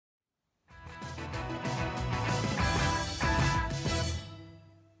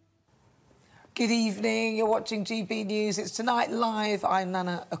Good evening, you're watching GB News. It's Tonight Live. I'm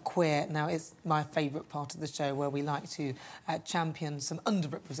Nana Akua. Now, it's my favourite part of the show where we like to champion some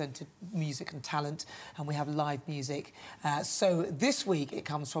underrepresented music and talent, and we have live music. So this week it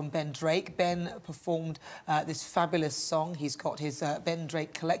comes from Ben Drake. Ben performed this fabulous song. He's got his Ben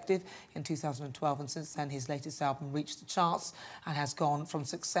Drake Collective in 2012, and since then his latest album reached the charts and has gone from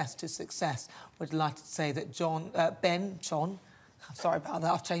success to success. We're delighted to say that John, sorry about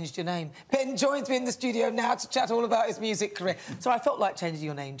that, I've changed your name. Ben joins me in the studio now to chat all about his music career. So I felt like changing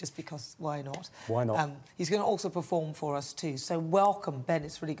your name just because, why not? Why not? He's going to also perform for us too. So welcome, Ben.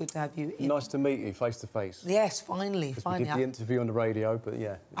 It's really good to have you in. Nice to meet you, face to face. Yes, finally. We did the interview on the radio, but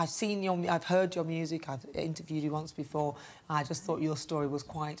yeah. I've heard your music, I've interviewed you once before. I just thought your story was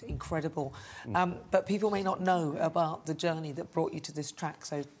quite incredible. But people may not know about the journey that brought you to this track,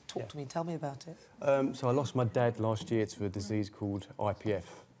 so talk to me, tell me about it. So I lost my dad last year to a disease called IPF,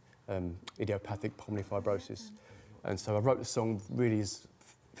 idiopathic pulmonary fibrosis. And so I wrote the song really as,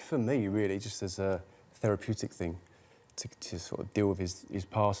 for me, really, just as a therapeutic thing to sort of deal with his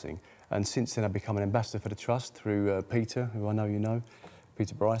passing. And since then I've become an ambassador for the Trust through Peter, who I know you know,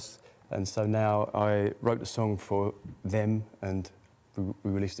 Peter Bryce. And so now I wrote the song for them and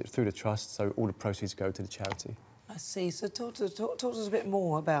we released it through the Trust, so all the proceeds go to the charity. I see. So talk to us a bit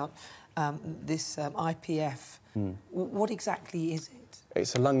more about this IPF. What exactly is it?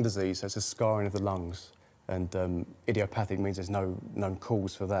 It's a lung disease, so it's a scarring of the lungs. And idiopathic means there's no known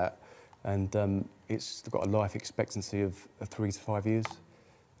cause for that. And it's got a life expectancy of 3 to 5 years.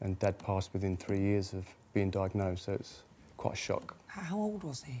 And Dad passed within 3 years of being diagnosed, so it's quite a shock. How old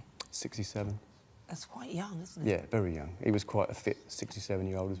was he? 67. That's quite young, isn't it? Yeah, very young. He was quite a fit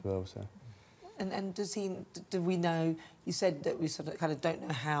 67-year-old as well, so... And do we know, you said that we sort of kind of don't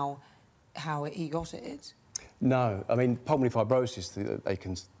know how he got it? No, I mean, pulmonary fibrosis, they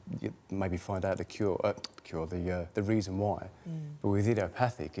can maybe find out the reason why. But with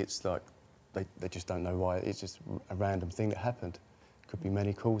idiopathic, it's like, they just don't know why. It's just a random thing that happened. Could be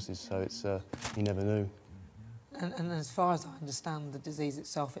many causes, so it's, you never knew. And as far as I understand the disease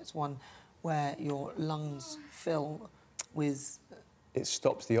itself, it's one where your lungs fill with... It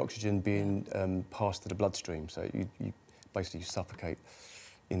stops the oxygen being passed to the bloodstream, so you basically suffocate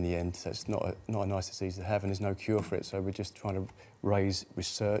in the end. So it's not a nice disease to have, and there's no cure for it. So we're just trying to raise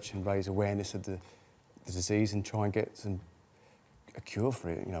research and raise awareness of the disease and try and get a cure for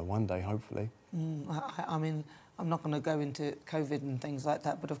it. You know, one day, hopefully. I mean, I'm not going to go into COVID and things like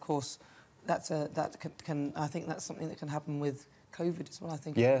that, but of course, I think that's something that can happen with COVID as well. I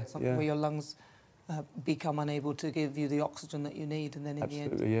think something where your lungs become unable to give you the oxygen that you need, and then in the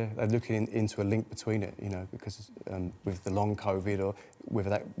end... Yeah. They're looking into a link between it, you know, because with the long COVID, or whether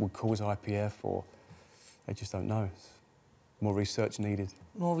that would cause IPF, or they just don't know. More research needed.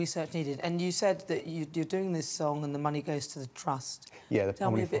 More research needed. And you said that you're doing this song and the money goes to the Trust. Yeah.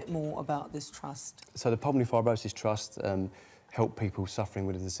 Tell me a bit more about this Trust. So the Pulmonary Fibrosis Trust help people suffering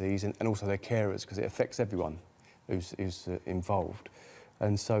with the disease and also their carers, because it affects everyone who's involved.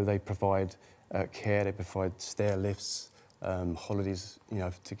 And so they provide care, they provide stair lifts, holidays, you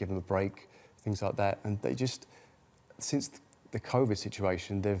know, to give them a break, things like that. And they just, since the COVID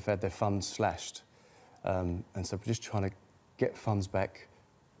situation, they've had their funds slashed. And so we're just trying to get funds back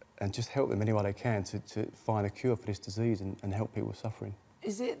and just help them any way they can to find a cure for this disease and help people suffering.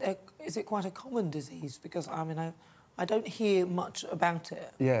 Is it quite a common disease? Because, I mean, I don't hear much about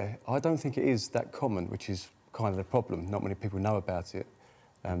it. Yeah, I don't think it is that common, which is kind of the problem. Not many people know about it.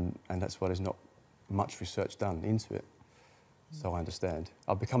 And that's why there's not much research done into it, so I understand.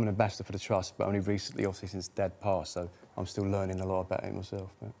 I've become an ambassador for the Trust, but only recently, obviously, since Dad passed, so I'm still learning a lot about it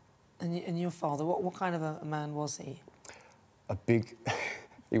myself. But... And your father, what kind of a man was he? A big...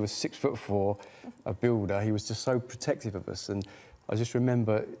 he was 6'4", a builder. He was just so protective of us, and I just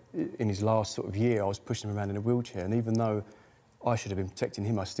remember in his last sort of year, I was pushing him around in a wheelchair, and even though I should have been protecting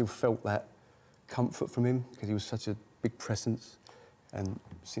him, I still felt that comfort from him, because he was such a big presence. And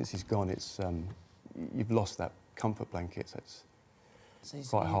since he's gone, it's you've lost that comfort blanket. So it's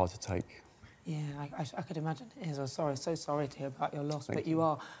quite hard to take. Yeah, I could imagine it is. I'm so sorry to hear about your loss. But you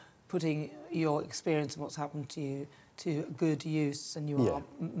are putting your experience and what's happened to you to good use, and you are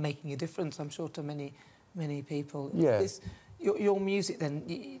making a difference, I'm sure, to many people. Yeah. Your music, then,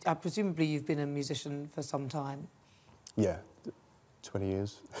 presumably you've been a musician for some time. Yeah. 20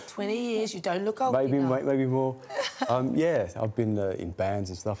 years. 20 years? You don't look old maybe enough. more. Yeah, I've been in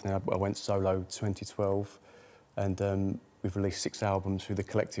bands and stuff. Now I went solo 2012, and we've released 6 albums through the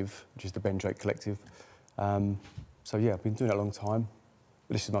Collective, which is the Ben Drake Collective. So yeah, I've been doing it a long time.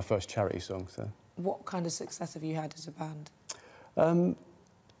 But this is my first charity song. So. What kind of success have you had as a band?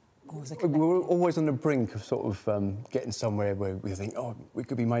 Or is it We're always on the brink of sort of getting somewhere where we think, oh, we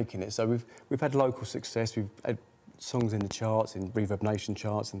could be making it. So we've had local success. We've had songs in the charts, in Reverb Nation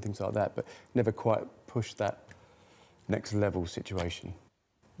charts and things like that, but never quite pushed that next level situation.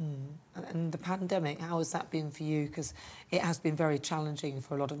 And the pandemic, how has that been for you? Because it has been very challenging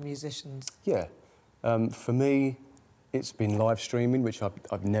for a lot of musicians. Yeah. For me, it's been live streaming, which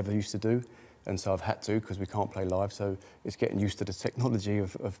I've never used to do, and so I've had to because we can't play live. So it's getting used to the technology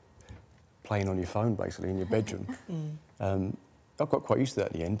of playing on your phone, basically, in your bedroom. I got quite used to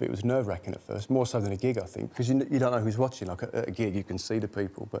that in the end, but it was nerve-wracking at first, more so than a gig, I think, because you don't know who's watching. Like at a gig, you can see the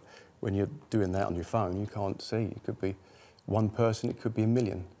people, but when you're doing that on your phone, you can't see. It could be one person, it could be a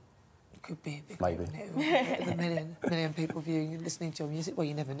million. It could be a big Maybe. a million people viewing and listening to your music. Well,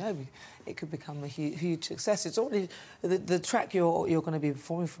 you never know. It could become a huge success. It's already the track you're going to be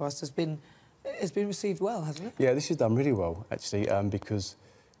performing for us has been received well, hasn't it? Yeah, this is done really well, actually, because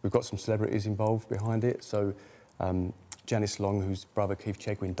we've got some celebrities involved behind it. So Janice Long, whose brother Keith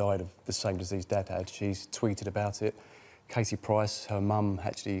Chegwin died of the same disease Dad had, she's tweeted about it. Casey Price, her mum,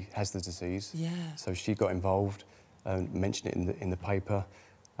 actually has the disease. Yeah. So she got involved, mentioned it in the paper.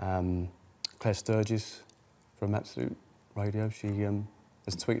 Claire Sturgis from Absolute Radio, she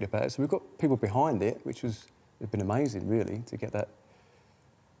has tweeted about it. So we've got people behind it, which has been amazing, really, to get that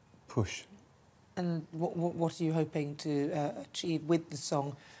push. And what are you hoping to achieve with the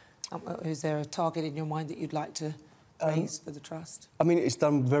song? Is there a target in your mind that you'd like to raise for the Trust? I mean, it's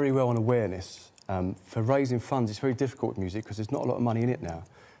done very well on awareness. For raising funds, it's very difficult with music because there's not a lot of money in it now.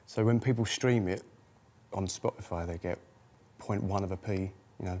 So when people stream it on Spotify, they get 0.1 of a p,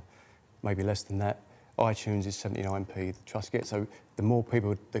 you know, maybe less than that. iTunes is 79p, the Trust gets. So the more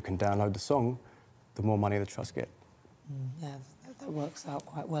people that can download the song, the more money the Trust get. Yeah, that works out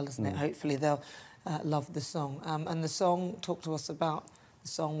quite well, doesn't it? Hopefully they'll love the song. And the song, talk to us about the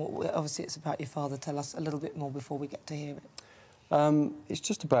song. Obviously it's about your father. Tell us a little bit more before we get to hear it. It's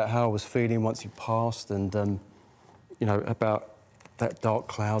just about how I was feeling once he passed and, you know, about that dark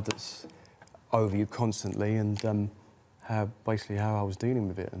cloud that's over you constantly and how I was dealing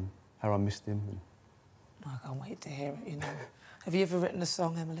with it and how I missed him. And... I can't wait to hear it, you know. Have you ever written a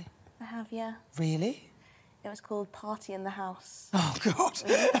song, Emily? I have, yeah. Really? It was called Party in the House. Oh, God. So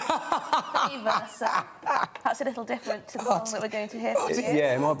perhaps a little different to the song that we're going to hear.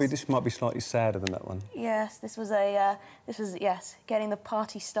 Yeah, this might be slightly sadder than that one. Yes, this was getting the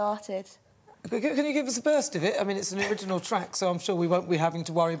party started. Can you give us a burst of it? I mean, it's an original track, so I'm sure we won't be having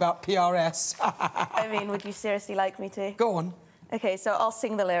to worry about PRS. I mean, would you seriously like me to? Go on. OK, so I'll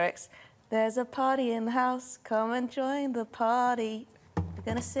sing the lyrics. There's a party in the house, come and join the party. We're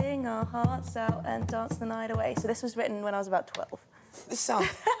going to sing our hearts out and dance the night away. So this was written when I was about 12. This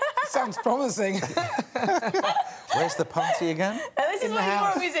sounds promising. Where's the party again? This is why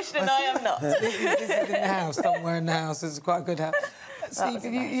you're a musician and I am not. This is in the house, somewhere in the house. It's quite a good house. Steve,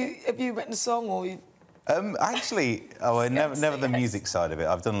 have you written a song or you... Actually, never the music side of it.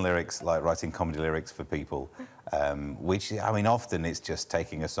 I've done lyrics, like writing comedy lyrics for people, which, I mean, often it's just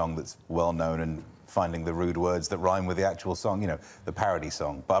taking a song that's well-known and finding the rude words that rhyme with the actual song, you know, the parody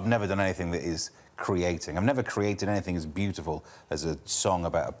song. But I've never done anything that is creating. I've never created anything as beautiful as a song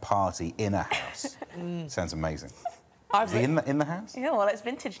about a party in a house. Sounds amazing. In the house? Yeah, well, it's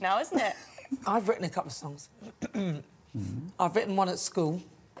vintage now, isn't it? I've written a couple of songs. I've written one at school.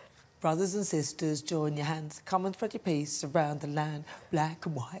 Brothers and sisters, join your hands. Come and spread your peace around the land, black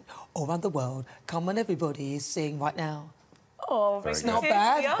and white, all around the world. Come on, everybody, sing right now. Oh, it's not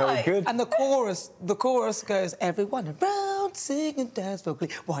bad. Very good. And the chorus goes, everyone around, sing and dance vocally.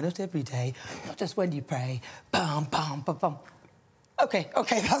 Why not every day? Not just when you pray. Bum, bum, bum, bum. OK,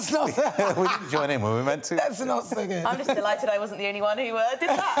 that's not... We didn't join in when we meant to. That's not so good. I'm just delighted I wasn't the only one who did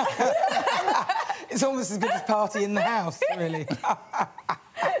that. It's almost as good as Party in the House, really.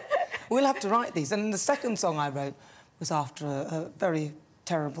 We'll have to write these. And the second song I wrote was after a very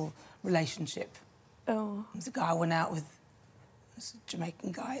terrible relationship. Oh. It was a guy I went out with, this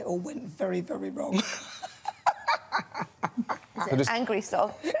Jamaican guy. It all went very, very wrong. Is it an angry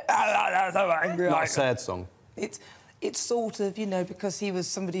song? Angry. Not a sad song. It's sort of, you know, because he was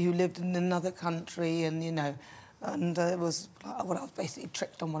somebody who lived in another country and, you know, and it was, well, I was basically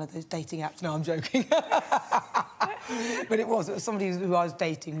tricked on one of those dating apps. No, I'm joking. But it was somebody who I was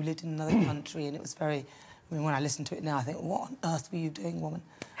dating who lived in another country, and it was very... I mean, when I listen to it now, I think, what on earth were you doing, woman?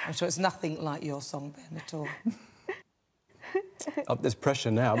 I'm sure it's nothing like your song, Ben, at all. There's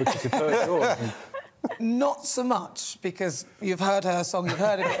pressure now because you've heard yours. Not so much, because you've heard her song, you've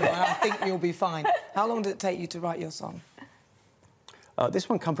heard it, and I think you'll be fine. How long did it take you to write your song? This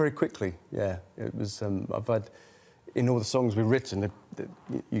one came very quickly, yeah. It was, in all the songs we've written,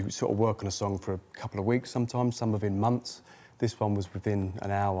 you sort of work on a song for a couple of weeks sometimes, some within months. This one was within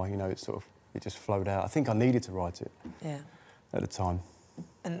an hour, you know, it just flowed out. I think I needed to write it at the time.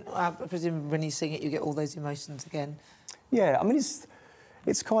 And I presume when you sing it, you get all those emotions again. Yeah, I mean,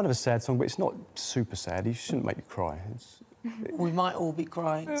 it's kind of a sad song, but it's not super sad. It shouldn't make you cry. We might all be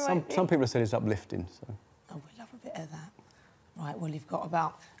crying. Some people have said it's uplifting, so... Oh, we love a bit of that. Right, well, you've got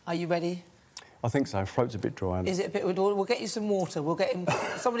about... Are you ready? I think so. Throat's a bit dry. Is it a bit... We'll get you some water. We'll get him...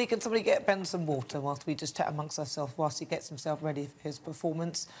 somebody get Ben some water whilst we just chat amongst ourselves, whilst he gets himself ready for his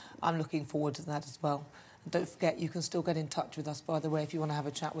performance. I'm looking forward to that as well. And don't forget, you can still get in touch with us, by the way, if you want to have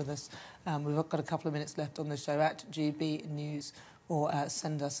a chat with us. We've got a couple of minutes left on the show at GB News, or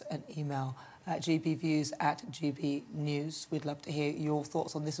send us an email at gbviews@gbnews. We'd love to hear your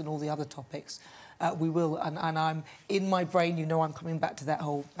thoughts on this and all the other topics. We will, and I'm in my brain, you know, I'm coming back to that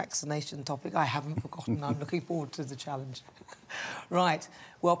whole vaccination topic. I haven't forgotten. I'm looking forward to the challenge. Right,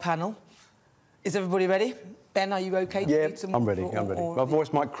 well, panel, is everybody ready? Ben, are you OK? Yeah, I'm ready. I'm ready. My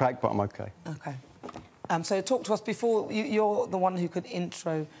voice might crack, but I'm OK. OK. So talk to us before. You're the one who could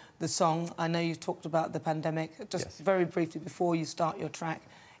intro the song. I know you've talked about the pandemic. Just very briefly before you start your track,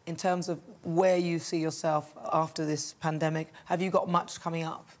 in terms of where you see yourself after this pandemic, have you got much coming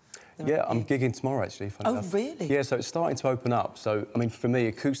up? Yeah, I'm gigging tomorrow, actually, funny enough. Really? Yeah, so it's starting to open up. So, I mean, for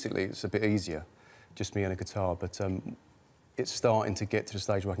me, acoustically, it's a bit easier, just me and a guitar, but it's starting to get to the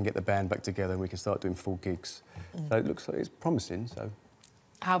stage where I can get the band back together and we can start doing full gigs. So it looks like it's promising, so...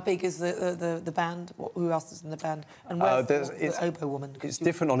 How big is the band? Who else is in the band? And where's the oboe woman? It's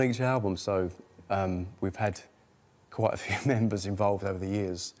different on each album, so we've had quite a few members involved over the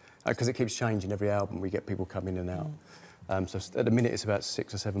years. Because it keeps changing every album, we get people coming in and out. So at the minute it's about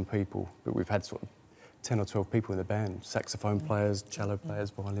 6 or 7 people, but we've had sort of 10 or 12 people in the band. Saxophone players, cello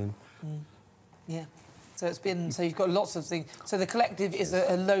players, violin. Yeah. So it's been... So you've got lots of things. So the collective is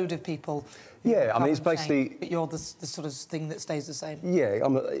a load of people. Yeah, I mean, it's basically... But you're the sort of thing that stays the same. Yeah,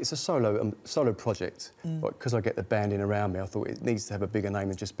 it's a solo project. But because I get the band in around me, I thought it needs to have a bigger name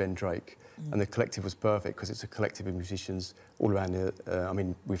than just Ben Drake. And the collective was perfect because it's a collective of musicians all around the... I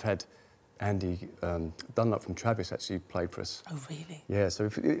mean, we've had Andy Dunlop from Travis actually played for us. Oh, really? Yeah,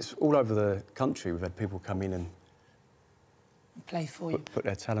 so it's all over the country. We've had people come in and... play for you. Put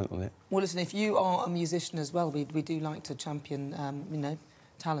their talent on it. Well, listen, if you are a musician as well, we do like to champion, you know,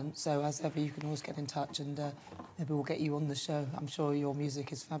 talent. So as ever, you can always get in touch and maybe we'll get you on the show. I'm sure your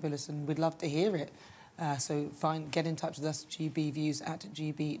music is fabulous and we'd love to hear it. So get in touch with us,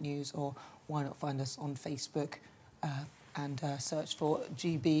 gbviews@gbnews, or why not find us on Facebook and search for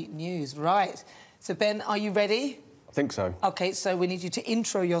GB News. Right. So, Ben, are you ready? I think so. OK, so we need you to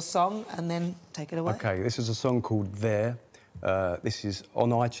intro your song and then take it away. OK, this is a song called There. This is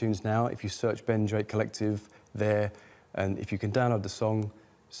on iTunes now. If you search Ben Drake Collective, There, and if you can download the song,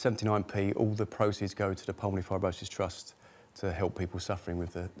 79p, all the proceeds go to the Pulmonary Fibrosis Trust to help people suffering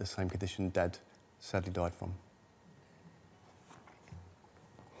with the same condition Dad sadly died from.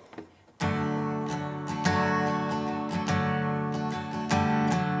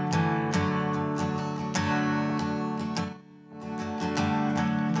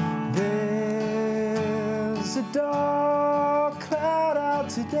 There's a dark cloud out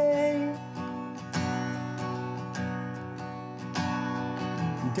today,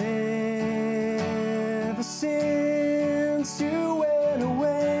 and ever since you went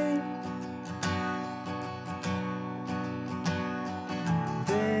away,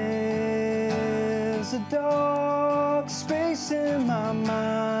 there's a dark space in my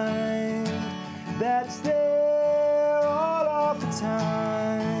mind that's there all of the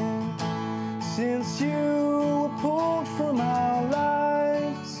time. Since you were pulled from our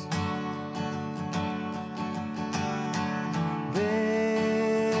lives,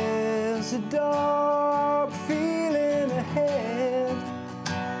 there's a dark feeling ahead.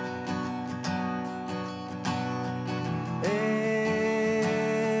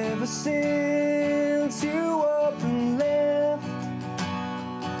 Ever since you up and left,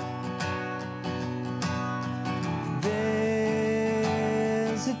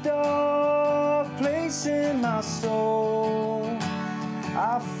 there's a dark place in my soul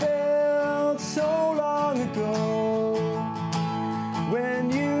I felt so long ago,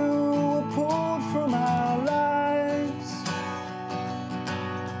 when you were pulled from our lives,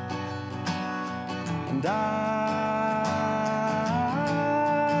 and I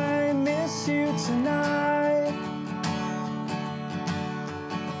miss you tonight.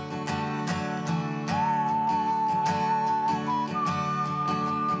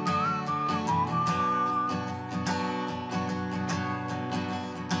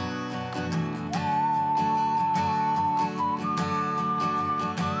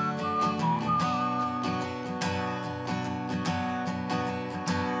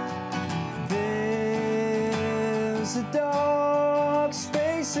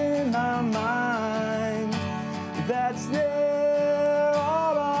 my mind that's there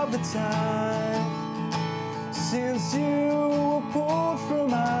all of the time. Since you were pulled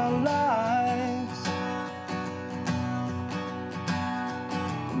from our lives,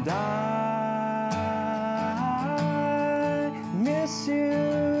 and I miss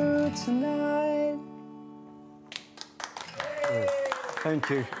you tonight. Thank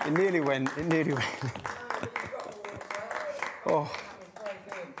you. It nearly went. It nearly went. Oh.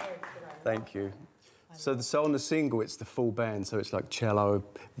 Thank you. So on the single, it's the full band, so it's like cello,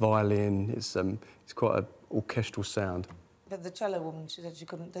 violin. It's quite an orchestral sound. But the cello woman, she said she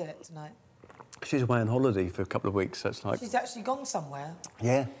couldn't do it tonight. She's away on holiday for a couple of weeks, so it's like... She's actually gone somewhere.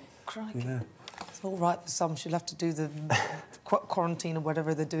 Yeah. Crikey. Yeah. It's all right for some. She'll have to do the quarantine or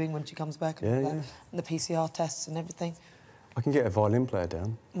whatever they're doing when she comes back. And, Yeah. And the PCR tests and everything. I can get a violin player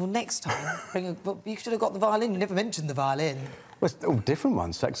down. Well, next time, well, you should have got the violin. You never mentioned the violin. Well, it's all different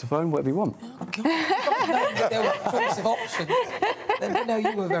ones, saxophone, whatever you want. Oh, God. There were choice of options. No,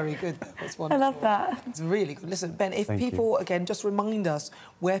 you were very good. That's wonderful. I love that. It's really good. Listen, Ben, if Thank people, you. again, just remind us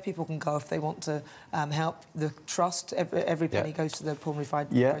where people can go if they want to help the trust. Every penny goes to the Pulmonary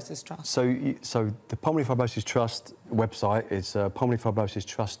Fibrosis Trust. So the Pulmonary Fibrosis Trust website is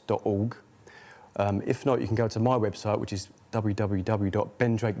pulmonaryfibrosistrust.org. If not, you can go to my website, which is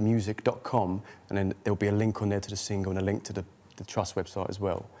www.bendrakemusic.com, and then there'll be a link on there to the single and a link to the Trust website as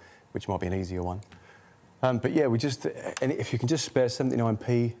well, which might be an easier one. But yeah, and if you can just spare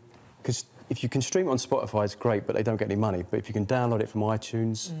 79p, because if you can stream it on Spotify, it's great, but they don't get any money. But if you can download it from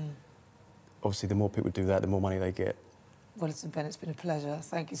iTunes, obviously the more people do that, the more money they get. Well, listen, Ben, it's been a pleasure.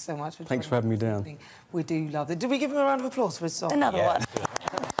 Thank you so much for Thanks for having me down. evening. We do love it. Did we give him a round of applause for his song? Another one.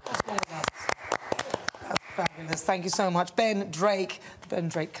 Fabulous. Thank you so much. Ben Drake, the Ben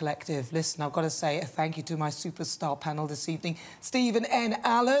Drake Collective. Listen, I've got to say a thank you to my superstar panel this evening, Stephen N.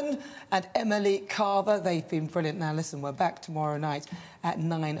 Allen and Emily Carver. They've been brilliant. Now, listen, we're back tomorrow night at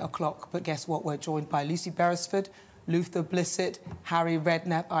 9 o'clock. But guess what? We're joined by Lucy Beresford, Luther Blissett, Harry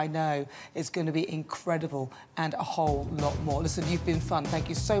Redknapp. I know it's going to be incredible and a whole lot more. Listen, you've been fun. Thank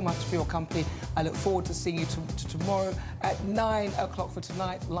you so much for your company. I look forward to seeing you tomorrow at 9 o'clock for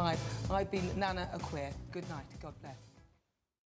Tonight Live. I've been Nana Akua. Good night. God bless.